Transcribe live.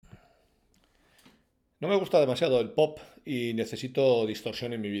No me gusta demasiado el pop y necesito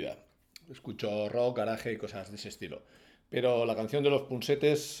distorsión en mi vida. Escucho rock, garaje y cosas de ese estilo. Pero la canción de los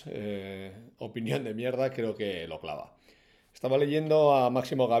Punsetes, opinión de mierda, creo que lo clava. Estaba leyendo a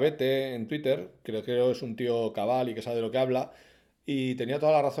Máximo Gavete en Twitter, creo que es un tío cabal y que sabe de lo que habla, y tenía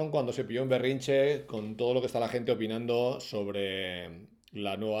toda la razón cuando se pilló en berrinche con todo lo que está la gente opinando sobre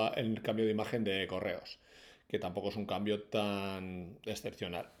el cambio de imagen de correos, que tampoco es un cambio tan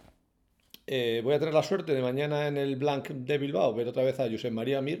excepcional. Voy a tener la suerte de mañana en el Blanc de Bilbao ver otra vez a Josep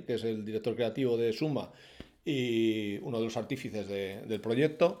María Mir, que es el director creativo de Suma y uno de los artífices del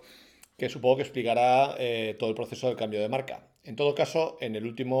proyecto, que supongo que explicará todo el proceso del cambio de marca. En todo caso, en el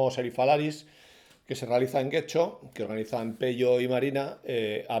último Serifalaris que se realiza en Guecho, que organizan Pello y Marina,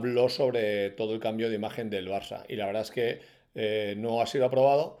 habló sobre todo el cambio de imagen del Barça. Y la verdad es que no ha sido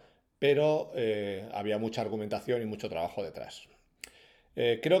aprobado, pero había mucha argumentación y mucho trabajo detrás.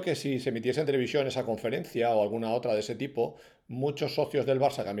 Creo que si se emitiese en televisión esa conferencia o alguna otra de ese tipo, muchos socios del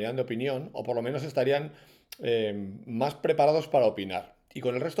Barça cambiarían de opinión o por lo menos estarían más preparados para opinar. Y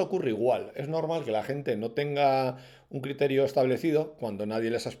con el resto ocurre igual. Es normal que la gente no tenga un criterio establecido cuando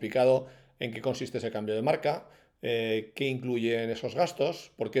nadie les ha explicado en qué consiste ese cambio de marca, qué incluyen esos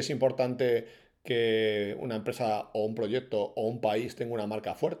gastos, por qué es importante que una empresa o un proyecto o un país tenga una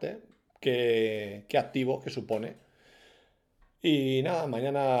marca fuerte, qué activo que supone. Y nada,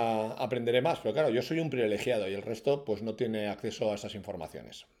 mañana aprenderé más, pero claro, yo soy un privilegiado y el resto pues no tiene acceso a esas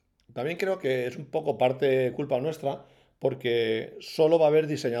informaciones. También creo que es un poco parte culpa nuestra porque solo va a haber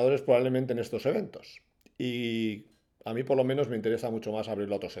diseñadores probablemente en estos eventos. Y a mí por lo menos me interesa mucho más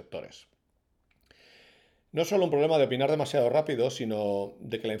abrirlo a otros sectores. No es solo un problema de opinar demasiado rápido, sino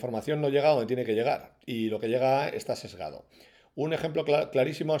de que la información no llega a donde tiene que llegar y lo que llega está sesgado. Un ejemplo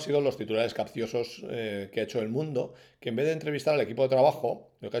clarísimo han sido los titulares capciosos que ha hecho El Mundo, que en vez de entrevistar al equipo de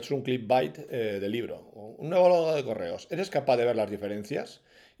trabajo, lo que ha hecho es un clickbait del libro. Un nuevo logo de correos. ¿Eres capaz de ver las diferencias?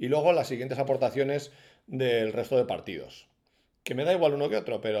 Y luego las siguientes aportaciones del resto de partidos. Que me da igual uno que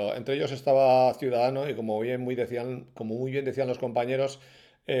otro, pero entre ellos estaba Ciudadano y como muy bien decían los compañeros,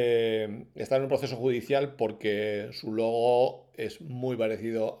 está en un proceso judicial porque su logo es muy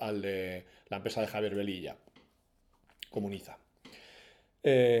parecido al de la empresa de Javier Velilla, Comuniza.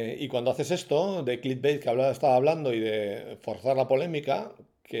 Y cuando haces esto de clickbait que estaba hablando y de forzar la polémica,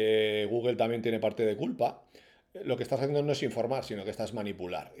 que Google también tiene parte de culpa, lo que estás haciendo no es informar, sino que estás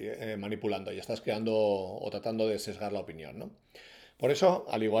manipulando y estás creando o tratando de sesgar la opinión, ¿no? Por eso,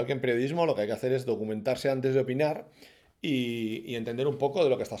 al igual que en periodismo, lo que hay que hacer es documentarse antes de opinar y entender un poco de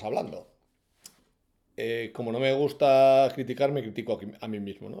lo que estás hablando. Como no me gusta criticar, me critico a mí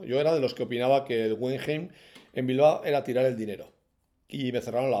mismo, ¿no? Yo era de los que opinaba que el Guggenheim en Bilbao era tirar el dinero. Y me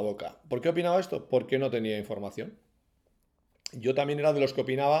cerraron la boca. ¿Por qué opinaba esto? Porque no tenía información. Yo también era de los que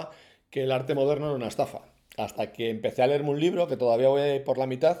opinaba que el arte moderno era una estafa. Hasta que empecé a leerme un libro, que todavía voy por la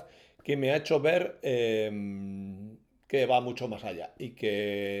mitad, que me ha hecho ver que va mucho más allá y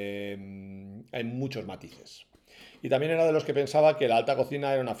que hay muchos matices. Y también era de los que pensaba que la alta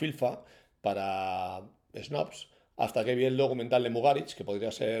cocina era una filfa para snobs, hasta que vi el documental de Mugaritz, que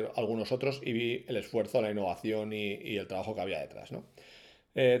podría ser algunos otros, y vi el esfuerzo, la innovación y el trabajo que había detrás, ¿no?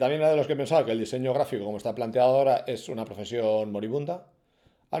 También era de los que pensaba que el diseño gráfico, como está planteado ahora, es una profesión moribunda.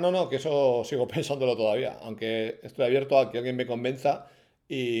 Ah, no, no, que eso sigo pensándolo todavía, aunque estoy abierto a que alguien me convenza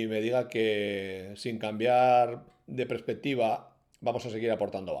y me diga que sin cambiar de perspectiva vamos a seguir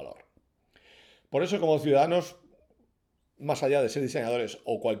aportando valor. Por eso, como ciudadanos, más allá de ser diseñadores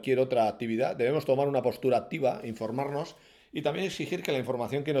o cualquier otra actividad, debemos tomar una postura activa, informarnos y también exigir que la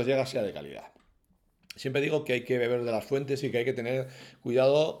información que nos llega sea de calidad. Siempre digo que hay que beber de las fuentes y que hay que tener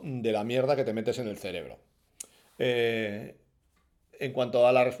cuidado de la mierda que te metes en el cerebro. Eh, en cuanto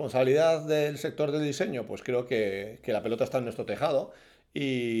a la responsabilidad del sector del diseño, pues creo que la pelota está en nuestro tejado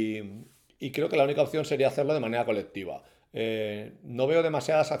y, y creo que la única opción sería hacerlo de manera colectiva. No veo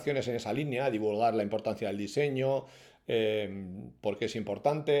demasiadas acciones en esa línea, divulgar la importancia del diseño, por qué es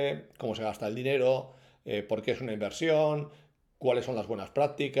importante, cómo se gasta el dinero, por qué es una inversión, cuáles son las buenas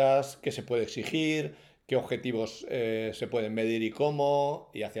prácticas, qué se puede exigir, qué objetivos se pueden medir y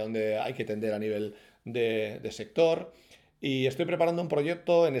cómo, y hacia dónde hay que tender a nivel de sector. Y estoy preparando un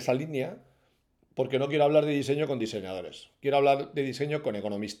proyecto en esa línea porque no quiero hablar de diseño con diseñadores. Quiero hablar de diseño con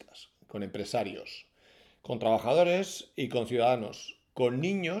economistas, con empresarios, con trabajadores y con ciudadanos, con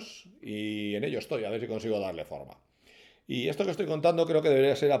niños, y en ello estoy, a ver si consigo darle forma. Y esto que estoy contando creo que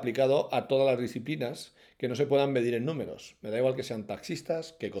debería ser aplicado a todas las disciplinas que no se puedan medir en números. Me da igual que sean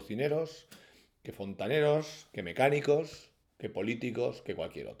taxistas, que cocineros, que fontaneros, que mecánicos, que políticos, que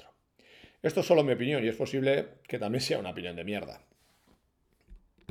cualquier otro. Esto es solo mi opinión y es posible que también sea una opinión de mierda.